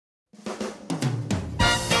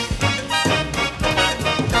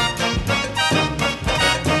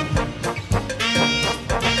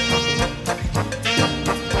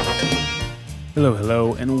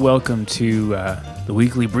Hello, and welcome to the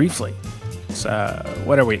Weekly Briefly. It's,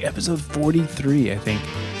 what are we, episode 43, I think,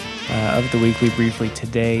 of the Weekly Briefly.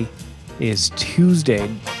 Today is Tuesday,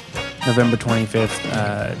 November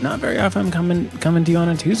 25th. Not very often I'm coming to you on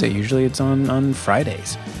a Tuesday. Usually it's on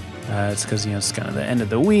Fridays. It's because, it's kind of the end of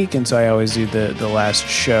the week, and so I always do the last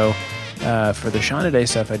show for the Shauna Day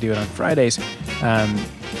stuff. I do it on Fridays.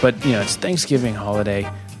 But, it's Thanksgiving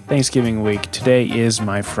holiday, Thanksgiving week. Today is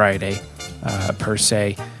my Friday. Per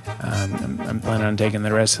se. I'm planning on taking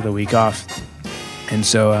the rest of the week off. And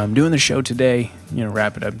so I'm doing the show today,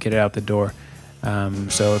 wrap it up, get it out the door.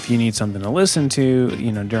 So if you need something to listen to,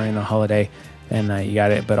 during the holiday, then you got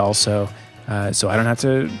it. But also, so I don't have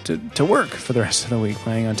to work for the rest of the week,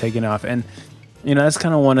 planning on taking off. And, that's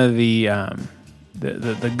kind of one of the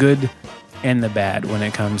good and the bad when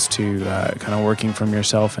it comes to kind of working from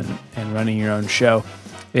yourself and running your own show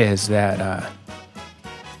is that,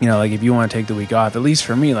 like if you want to take the week off, at least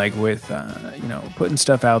for me, like with, putting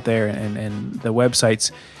stuff out there and the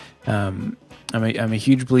websites, I'm a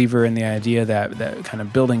huge believer in the idea that kind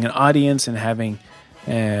of building an audience and having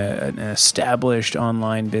an established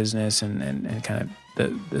online business and kind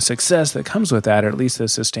of the success that comes with that, or at least the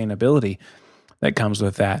sustainability that comes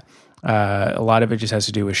with that. A lot of it just has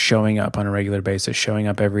to do with showing up on a regular basis, showing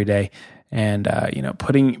up every day and,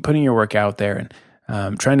 putting your work out there and,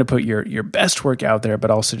 trying to put your best work out there, but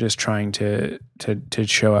also just trying to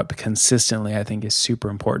show up consistently, I think is super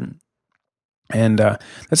important. And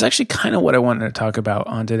that's actually kind of what I wanted to talk about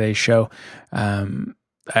on today's show. I've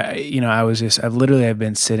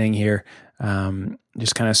been sitting here,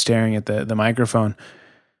 just kind of staring at the microphone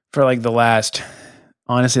for like the last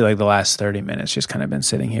 30 minutes, just kind of been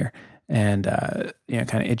sitting here and,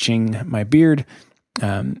 kind of itching my beard.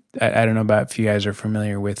 I don't know about if you guys are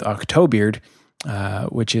familiar with Octobeard,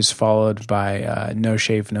 which is followed by No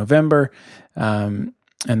Shave November, and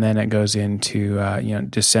then it goes into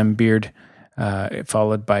December,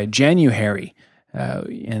 followed by January,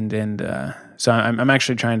 so I'm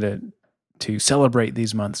actually trying to celebrate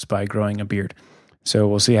these months by growing a beard. So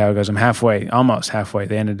we'll see how it goes. I'm almost halfway.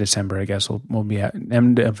 The end of December, I guess we'll be at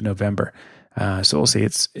end of November. So we'll see.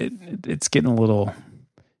 It's getting a little.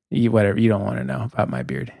 Whatever, you don't want to know about my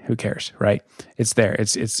beard. Who cares, right? It's there.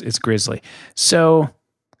 It's grizzly. So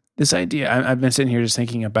this idea, I've been sitting here just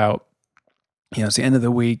thinking about, it's the end of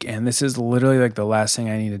the week, and this is literally like the last thing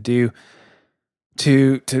I need to do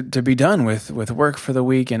to be done with work for the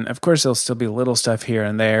week. And of course, there'll still be little stuff here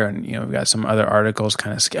and there, and we've got some other articles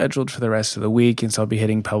kind of scheduled for the rest of the week, and so I'll be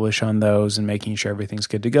hitting publish on those and making sure everything's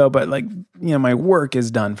good to go. But my work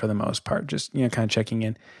is done for the most part. Just kind of checking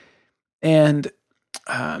in, and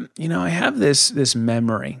I have this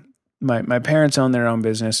memory. My parents own their own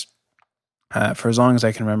business for as long as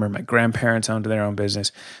I can remember. My grandparents owned their own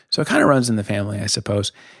business, so it kind of runs in the family, I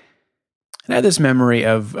suppose. And I had this memory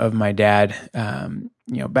of my dad.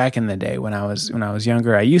 Back in the day when I was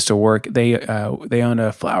younger, I used to work. They owned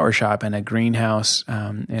a flower shop and a greenhouse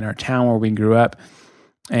in our town where we grew up.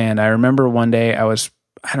 And I remember one day I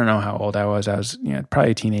don't know how old I was. I was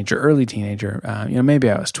probably a teenager, early teenager. Maybe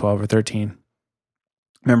I was 12 or 13.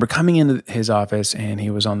 I remember coming into his office and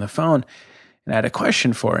he was on the phone and I had a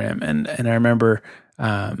question for him. And I remember,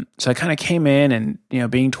 so I kind of came in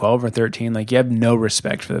and, being 12 or 13, like you have no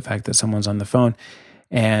respect for the fact that someone's on the phone.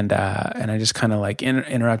 And I just kind of like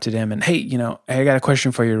interrupted him and, hey, I got a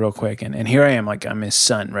question for you real quick. And here I am, like I'm his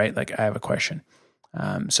son, right? Like I have a question.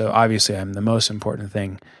 So obviously I'm the most important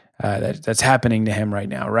thing that's happening to him right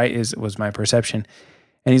now, right? Was my perception.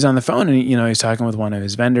 And he's on the phone and, he's talking with one of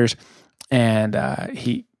his vendors. And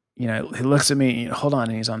he looks at me, hold on,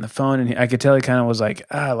 and he's on the phone, and I could tell he kind of was like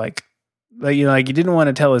he didn't want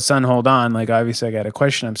to tell his son, hold on, like obviously I got a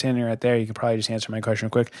question, I'm standing right there, you could probably just answer my question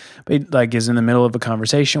quick. But he is in the middle of a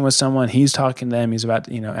conversation with someone, he's talking to them, he's about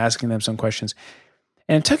asking them some questions,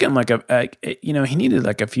 and it took him he needed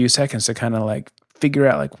like a few seconds to kind of like figure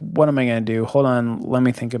out like what am I going to do? Hold on, let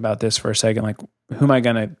me think about this for a second. Like who am I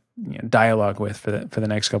going to dialogue with for the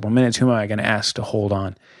next couple of minutes? Who am I going to ask to hold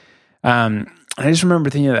on? I just remember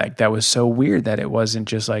thinking that was so weird that it wasn't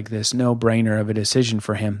just like this no-brainer of a decision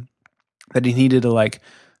for him, that he needed to like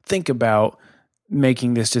think about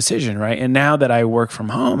making this decision, right? And now that I work from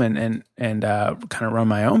home and kind of run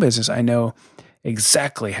my own business, I know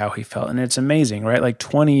exactly how he felt, and it's amazing, right? Like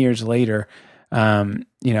 20 years later,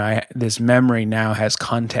 this memory now has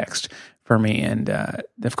context for me, and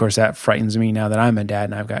of course that frightens me now that I'm a dad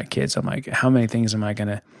and I've got kids. I'm like, how many things am I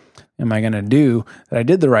gonna do that I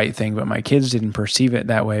did the right thing, but my kids didn't perceive it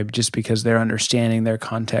that way just because their understanding, their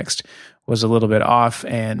context was a little bit off,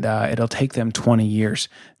 and it'll take them 20 years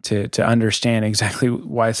to understand exactly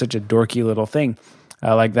why such a dorky little thing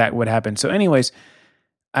like that would happen. So anyways,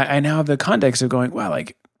 I now have the context of going, wow,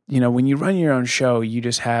 like, when you run your own show, you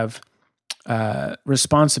just have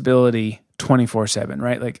responsibility 24/7,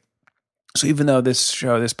 right? Like, so even though this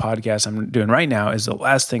podcast I'm doing right now is the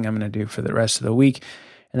last thing I'm going to do for the rest of the week,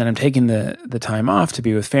 and then I'm taking the time off to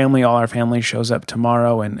be with family. All our family shows up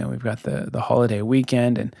tomorrow, and we've got the holiday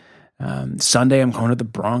weekend. And Sunday, I'm going to the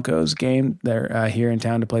Broncos game. They're here in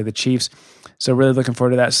town to play the Chiefs. So really looking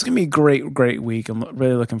forward to that. So it's going to be a great, great week. I'm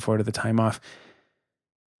really looking forward to the time off.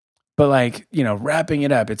 But like, wrapping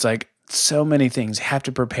it up, it's like so many things. Have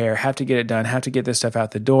to prepare, have to get it done, have to get this stuff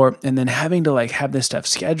out the door, and then having to like have this stuff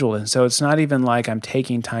scheduled. And so it's not even like I'm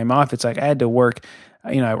taking time off. It's like I had to work.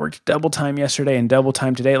 I worked double time yesterday and double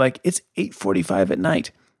time today. Like it's 8:45 at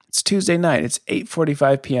night. It's Tuesday night. It's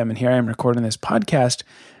 8:45 p.m. And here I am recording this podcast.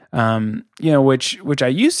 Which I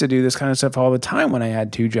used to do this kind of stuff all the time when I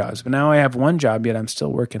had two jobs, but now I have one job, yet I'm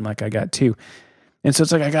still working like I got two. And so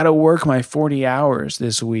it's like I got to work my 40 hours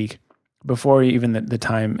this week before even the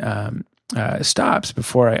time stops,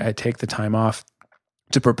 before I take the time off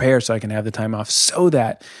to prepare so I can have the time off, so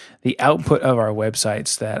that the output of our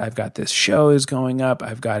websites, that I've got this show is going up.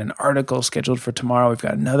 I've got an article scheduled for tomorrow. We've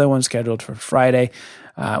got another one scheduled for Friday.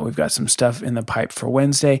 We've got some stuff in the pipe for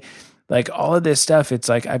Wednesday. Like all of this stuff, it's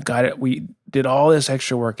like I've got it. We did all this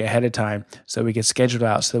extra work ahead of time so we could schedule it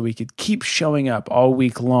out so that we could keep showing up all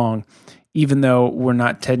week long, even though we're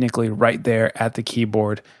not technically right there at the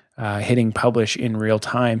keyboard hitting publish in real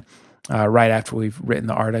time right after we've written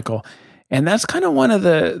the article. And that's kind of one of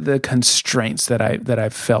the constraints that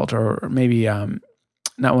I've felt, or maybe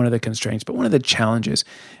not one of the constraints, but one of the challenges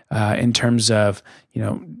in terms of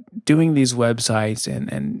doing these websites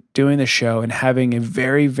and doing the show and having a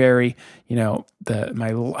very, very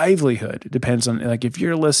my livelihood depends on, like, if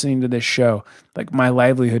you're listening to this show, like my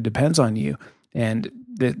livelihood depends on you and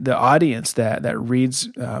the audience that reads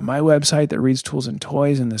my website, that reads Tools and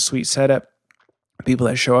Toys and the Sweet Setup. People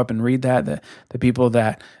that show up and read that, the people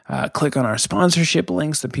that click on our sponsorship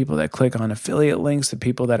links, the people that click on affiliate links, the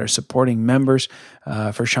people that are supporting members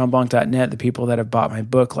for Seanblanc.net, the people that have bought my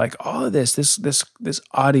book, like all of this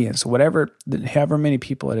audience, however many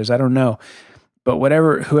people it is, I don't know, but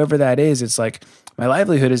whoever that is, it's like my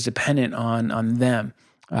livelihood is dependent on them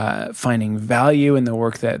finding value in the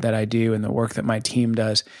work that I do and the work that my team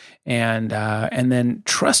does. And then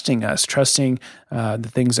trusting the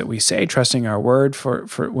things that we say, trusting our word for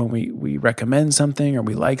when we recommend something or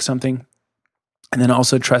we like something, and then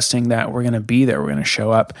also trusting that we're going to be there, we're going to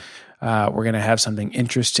show up, we're going to have something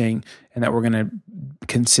interesting, and that we're going to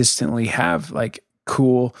consistently have like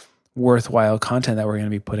cool, worthwhile content that we're going to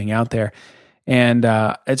be putting out there. And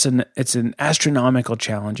it's an astronomical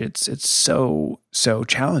challenge. It's so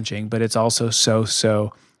challenging, but it's also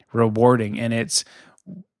so rewarding, and it's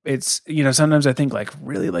sometimes I think like,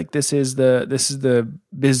 really, like this is the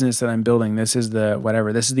business that I'm building. This is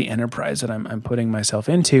the enterprise that I'm putting myself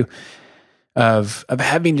into, of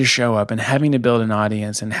having to show up and having to build an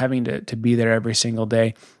audience and having to be there every single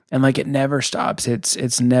day. And like, it never stops.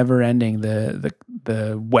 It's never ending.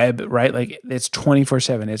 The web, right? Like it's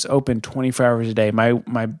 24/7. It's open 24 hours a day.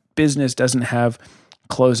 My business doesn't have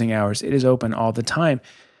closing hours. It is open all the time.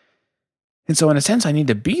 And so in a sense, I need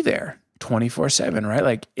to be there 24/7, right?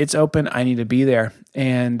 Like it's open, I need to be there.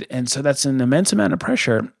 And so that's an immense amount of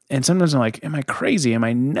pressure. And sometimes I'm like, am I crazy? Am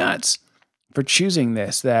I nuts for choosing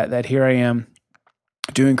this? That here I am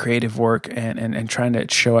doing creative work and trying to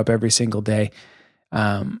show up every single day,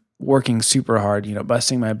 working super hard,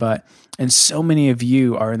 busting my butt. And so many of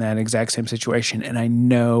you are in that exact same situation. And I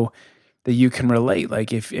know that you can relate.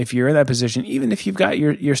 Like if you're in that position, even if you've got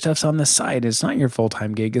your stuff's on the side, it's not your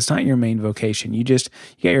full-time gig, it's not your main vocation. You got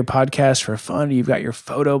your podcast for fun, you've got your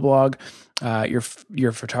photo blog, your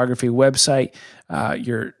photography website,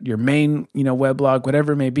 your main, weblog,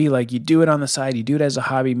 whatever it may be. Like you do it on the side, you do it as a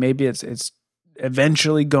hobby. Maybe it's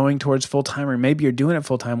eventually going towards full-time, or maybe you're doing it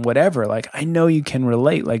full-time, whatever. Like I know you can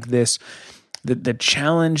relate, like this, the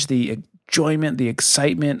challenge, the enjoyment, the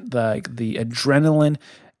excitement, the adrenaline,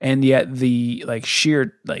 and yet the like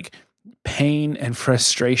sheer like pain and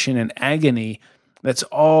frustration and agony that's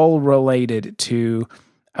all related to,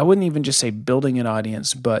 I wouldn't even just say building an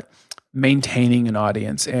audience, but maintaining an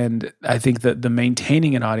audience. And I think that the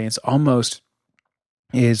maintaining an audience almost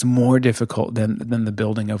is more difficult than the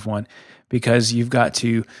building of one, because you've got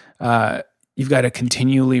to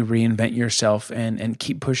continually reinvent yourself and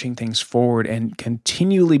keep pushing things forward and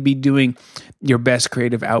continually be doing your best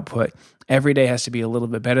creative output. Every day has to be a little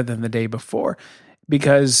bit better than the day before,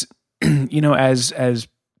 because as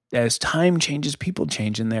as time changes, people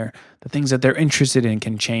change, and the things that they're interested in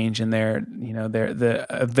can change, and the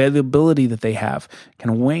availability that they have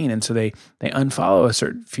can wane, and so they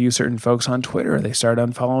unfollow few certain folks on Twitter. They start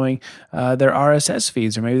unfollowing their RSS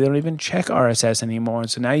feeds, or maybe they don't even check RSS anymore.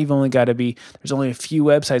 And so now there's only a few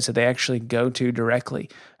websites that they actually go to directly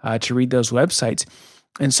to read those websites.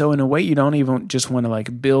 And so in a way, you don't even just want to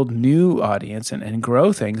like build new audience and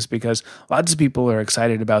grow things, because lots of people are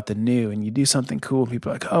excited about the new, and you do something cool.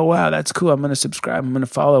 People are like, oh, wow, that's cool. I'm going to subscribe. I'm going to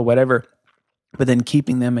follow, whatever. But then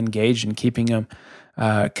keeping them engaged and keeping them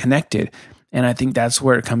connected. And I think that's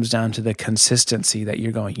where it comes down to the consistency, that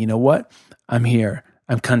you're going, you know what? I'm here.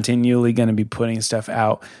 I'm continually going to be putting stuff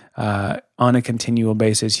out on a continual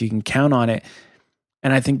basis. You can count on it.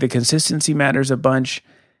 And I think the consistency matters a bunch.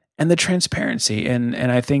 And the transparency, and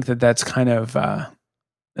I think that's kind of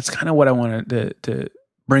what I wanted to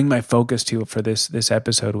bring my focus to for this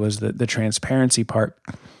episode, was the transparency part.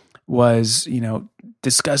 Was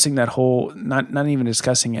discussing that whole, not even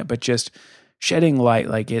discussing it, but just shedding light.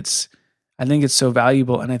 I think it's so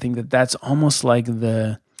valuable, and I think that's almost like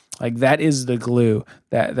that is the glue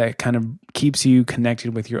that kind of keeps you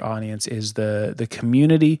connected with your audience, is the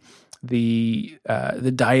community, the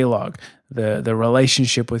dialogue, the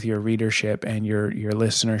relationship with your readership and your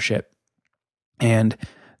listenership. And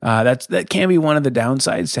that can be one of the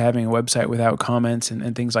downsides to having a website without comments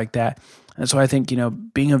and things like that. And so I think,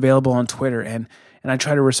 being available on Twitter, and I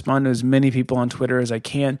try to respond to as many people on Twitter as I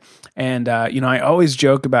can. And, I always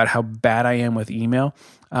joke about how bad I am with email.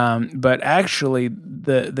 But actually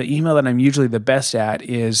the email that I'm usually the best at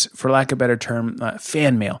is, for lack of a better term,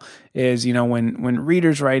 fan mail. Is, when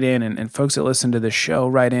readers write in, and folks that listen to the show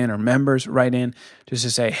write in, or members write in, just to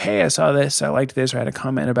say, hey, I saw this, I liked this, or I had a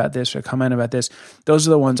comment about this, or a comment about this. Those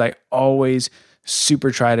are the ones I always super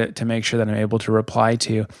try to make sure that I'm able to reply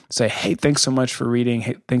to. Say, hey, thanks so much for reading.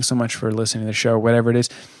 Hey, thanks so much for listening to the show, or whatever it is.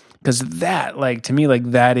 Because that, to me,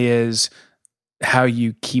 that is how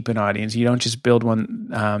you keep an audience. You don't just build one,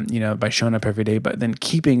 by showing up every day, but then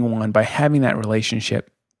keeping one by having that relationship,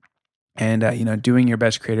 and, doing your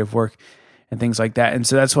best creative work and things like that. And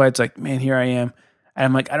so that's why it's like, man, here I am. And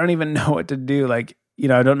I'm like, I don't even know what to do. I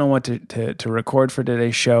don't know what to record for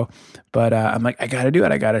today's show, but I'm like, I got to do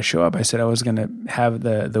it. I got to show up. I said I was going to have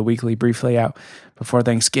the weekly brief layout before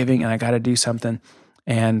Thanksgiving, and I got to do something.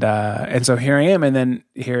 And so here I am. And then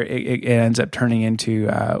here it ends up turning into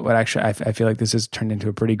what actually I feel like this has turned into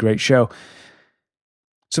a pretty great show.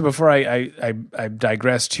 So before I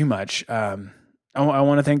digress too much, I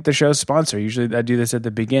want to thank the show's sponsor. Usually I do this at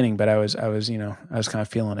the beginning, but I was kind of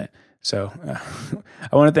feeling it. So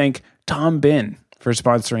I want to thank Tom Bin for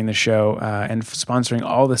sponsoring the show and sponsoring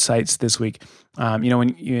all the sites this week.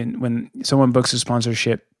 When someone books a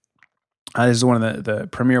sponsorship, this is one of the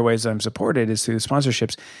premier ways that I'm supported, is through the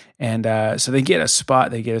sponsorships. And so they get a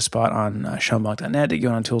spot. They get a spot on showunblock.net. They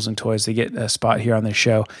get on Tools and Toys. They get a spot here on the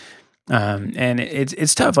show. And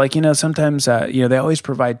it's tough. Sometimes, they always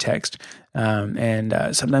provide text.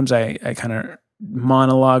 And sometimes I kind of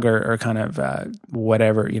monologue or kind of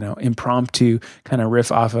whatever, impromptu kind of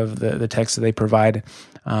riff off of the text that they provide.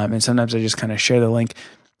 And sometimes I just kind of share the link.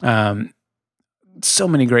 So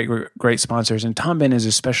many great sponsors, and Tom Bin is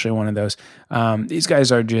especially one of those. These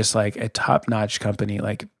guys are just like a top-notch company.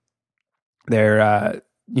 They're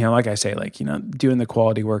like I say, doing the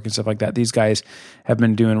quality work and stuff like that. These guys have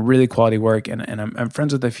been doing really quality work, and I'm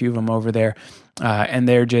friends with a few of them over there, and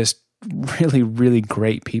they're just really, really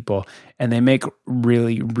great people, and they make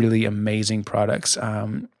really, really amazing products.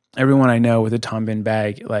 Everyone I know with a Tom Bin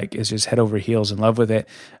bag, is just head over heels in love with it.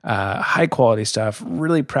 High quality stuff,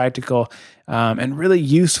 really practical, and really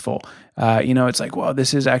useful. It's like, wow,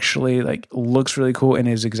 this is actually looks really cool and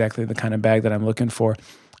is exactly the kind of bag that I'm looking for.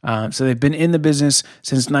 So they've been in the business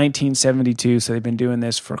since 1972. So they've been doing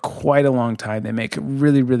this for quite a long time. They make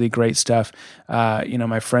really, really great stuff.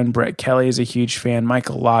 My friend Brett Kelly is a huge fan.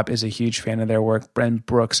 Michael Lopp is a huge fan of their work. Brent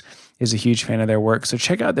Brooks is a huge fan of their work. So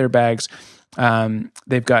check out their bags.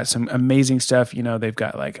 They've got some amazing stuff. They've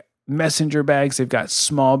got messenger bags. They've got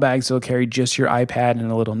small bags that'll carry just your iPad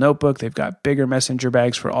and a little notebook. They've got bigger messenger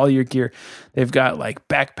bags for all your gear. They've got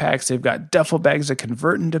backpacks. They've got duffel bags that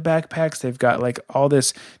convert into backpacks. They've got all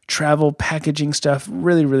this travel packaging stuff.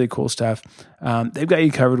 Really, really cool stuff. They've got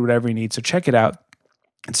you covered, whatever you need. So check it out.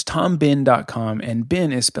 It's tombin.com, and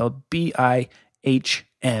Bin is spelled BIHN.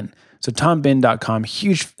 So tombin.com,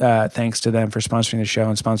 huge thanks to them for sponsoring the show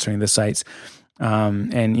and sponsoring the sites.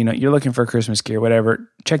 And you're looking for Christmas gear, whatever,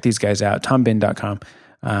 check these guys out, tombin.com.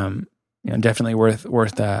 Definitely worth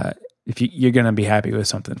if you're going to be happy with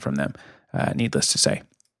something from them, needless to say.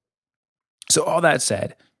 So all that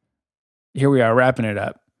said, here we are wrapping it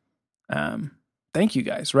up. thank you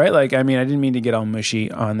guys, right? Like, I mean, I didn't mean to get all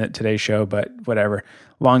mushy on today's show, but whatever.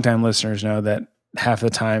 Longtime listeners know that half the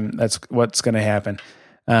time that's what's going to happen.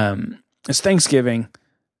 It's Thanksgiving.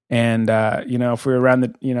 And, if we were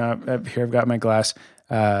around here I've got my glass.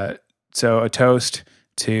 So a toast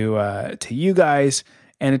to you guys,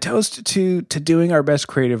 and a toast to doing our best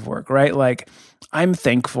creative work, right? Like, I'm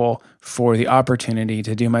thankful for the opportunity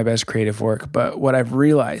to do my best creative work. But what I've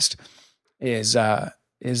realized is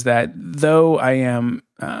that though I am,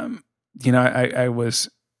 I was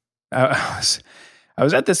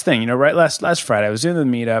at this thing, right? Last Friday, I was doing the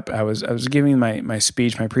meetup. I was giving my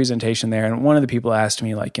speech, my presentation there, and one of the people asked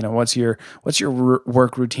me, like, what's your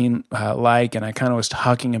work routine like? And I kind of was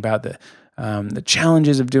talking about the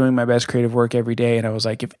challenges of doing my best creative work every day. And I was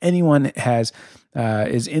like, if anyone is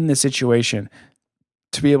in the situation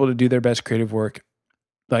to be able to do their best creative work,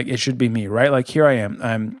 like, it should be me, right? Like, here I am.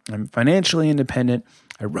 I'm financially independent.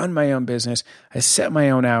 I run my own business. I set my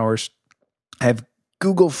own hours. I have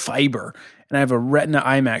Google Fiber, and I have a Retina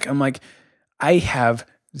iMac. I'm like, I have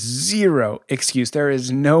zero excuse. There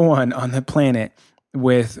is no one on the planet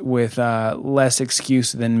with less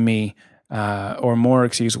excuse than me, or more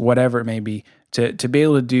excuse, whatever it may be, to be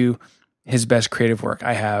able to do his best creative work.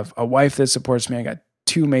 I have a wife that supports me. I got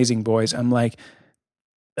 2 amazing boys. I'm like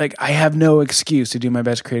I have no excuse to do my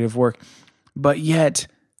best creative work, but yet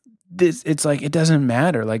it's like, it doesn't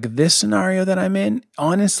matter. Like, this scenario that I'm in,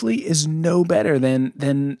 honestly, is no better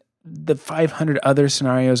than the 500 other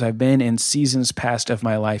scenarios I've been in seasons past of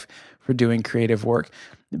my life for doing creative work,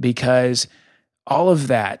 because all of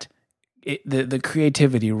that, the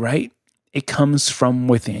creativity, right? It comes from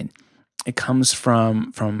within. It comes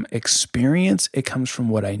from experience. It comes from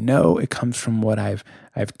what I know. It comes from what I've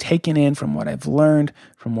taken in, from what I've learned,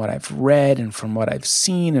 from what I've read, and from what I've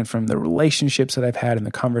seen, and from the relationships that I've had and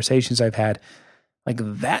the conversations I've had. Like,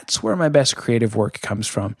 that's where my best creative work comes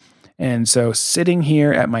from. And so, sitting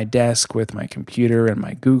here at my desk with my computer and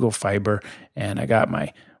my Google Fiber, and I got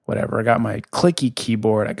my clicky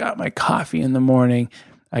keyboard, I got my coffee in the morning,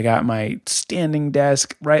 I got my standing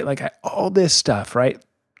desk, right? Like, all this stuff, right?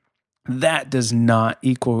 That does not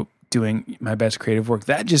equal doing my best creative work.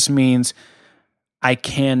 That just means I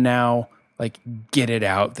can now, like, get it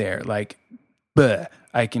out there. Like,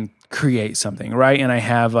 I can create something, right? And I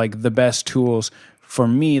have, like, the best tools for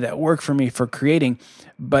me that work for me for creating.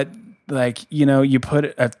 But, like, you put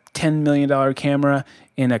a $10 million camera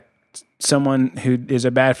in someone who is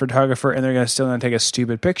a bad photographer, and they're going to still take a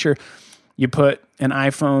stupid picture. You put an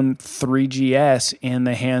iPhone 3GS in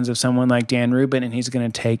the hands of someone like Dan Rubin, and he's going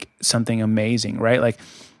to take something amazing, right? Like,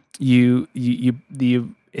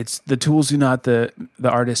 it's the tools do not the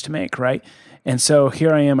artist make, right? And so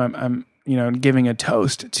here I am. I'm giving a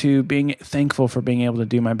toast to being thankful for being able to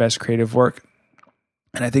do my best creative work.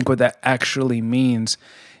 And I think what that actually means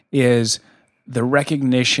is the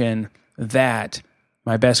recognition that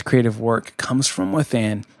my best creative work comes from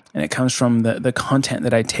within. And it comes from the content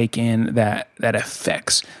that I take in that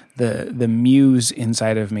affects the muse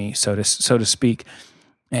inside of me, so to speak,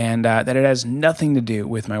 and that it has nothing to do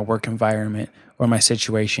with my work environment or my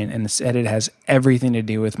situation, and instead it has everything to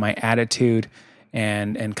do with my attitude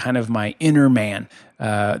and kind of my inner man,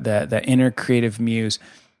 the inner creative muse.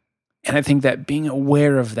 And I think that being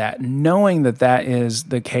aware of that, knowing that is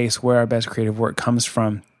the case where our best creative work comes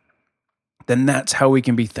from, then that's how we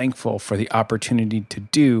can be thankful for the opportunity to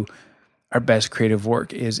do our best creative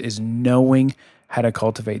work, is knowing how to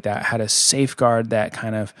cultivate that, how to safeguard that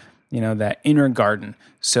kind of, that inner garden,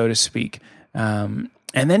 so to speak. And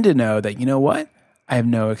then to know that, what? I have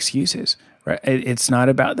no excuses, right? It's not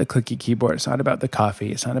about the clicky keyboard. It's not about the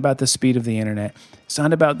coffee. It's not about the speed of the internet. It's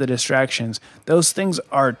not about the distractions. Those things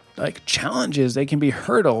are like challenges. They can be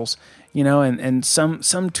hurdles, and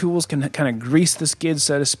some tools can kind of grease the skids,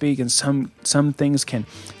 so to speak, and some things can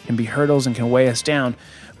be hurdles and can weigh us down.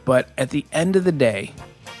 But at the end of the day,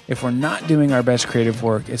 if we're not doing our best creative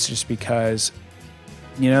work, it's just because,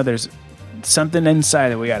 there's something inside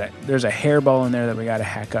that there's a hairball in there that we got to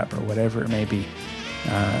hack up, or whatever it may be.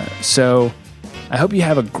 So I hope you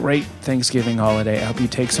have a great Thanksgiving holiday. I hope you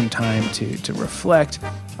take some time to reflect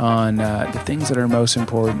on the things that are most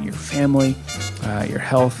important, your family, your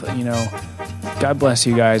health. God bless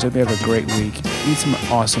you guys. Hope you have a great week. Eat some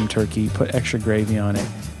awesome turkey. Put extra gravy on it.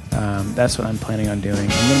 That's what I'm planning on doing.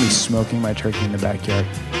 I'm going to be smoking my turkey in the backyard,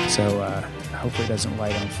 so hopefully it doesn't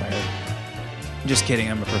light on fire. Just kidding.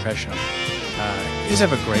 I'm a professional. You guys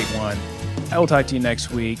have a great one. I will talk to you next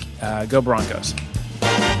week. Go Broncos.